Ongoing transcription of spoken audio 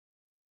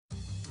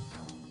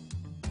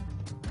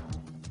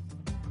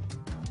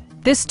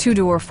This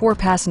two-door,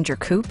 four-passenger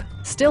coupe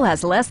still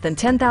has less than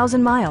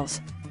 10,000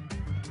 miles.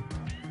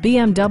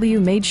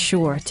 BMW made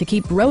sure to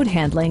keep road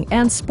handling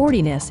and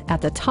sportiness at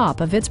the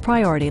top of its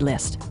priority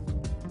list.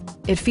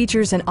 It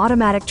features an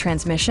automatic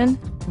transmission,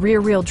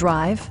 rear-wheel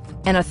drive,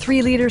 and a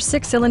 3-liter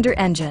 6-cylinder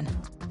engine.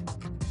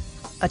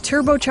 A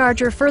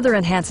turbocharger further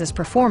enhances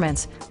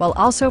performance while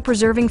also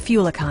preserving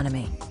fuel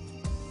economy.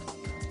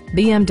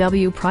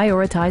 BMW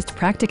prioritized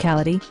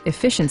practicality,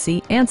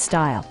 efficiency, and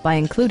style by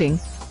including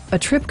a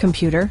trip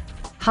computer,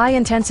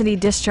 high-intensity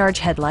discharge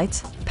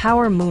headlights,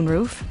 power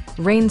moonroof,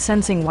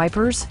 rain-sensing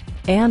wipers,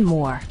 and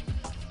more.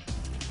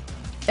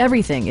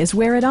 Everything is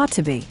where it ought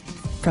to be,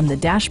 from the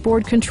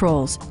dashboard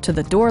controls to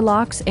the door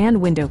locks and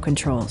window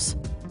controls.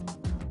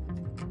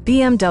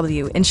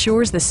 BMW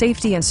ensures the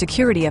safety and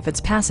security of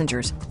its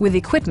passengers with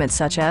equipment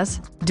such as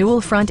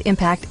dual front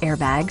impact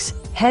airbags,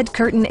 head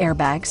curtain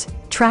airbags,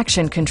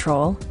 traction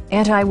control,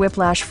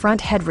 anti-whiplash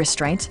front head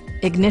restraints,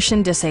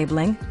 ignition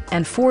disabling,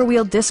 and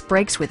 4-wheel disc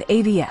brakes with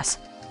ABS.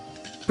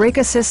 Brake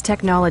Assist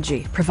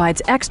technology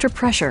provides extra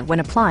pressure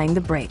when applying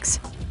the brakes.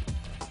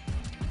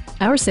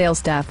 Our sales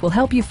staff will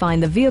help you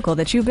find the vehicle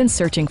that you've been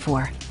searching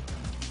for.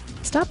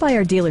 Stop by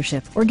our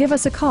dealership or give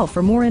us a call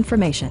for more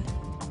information.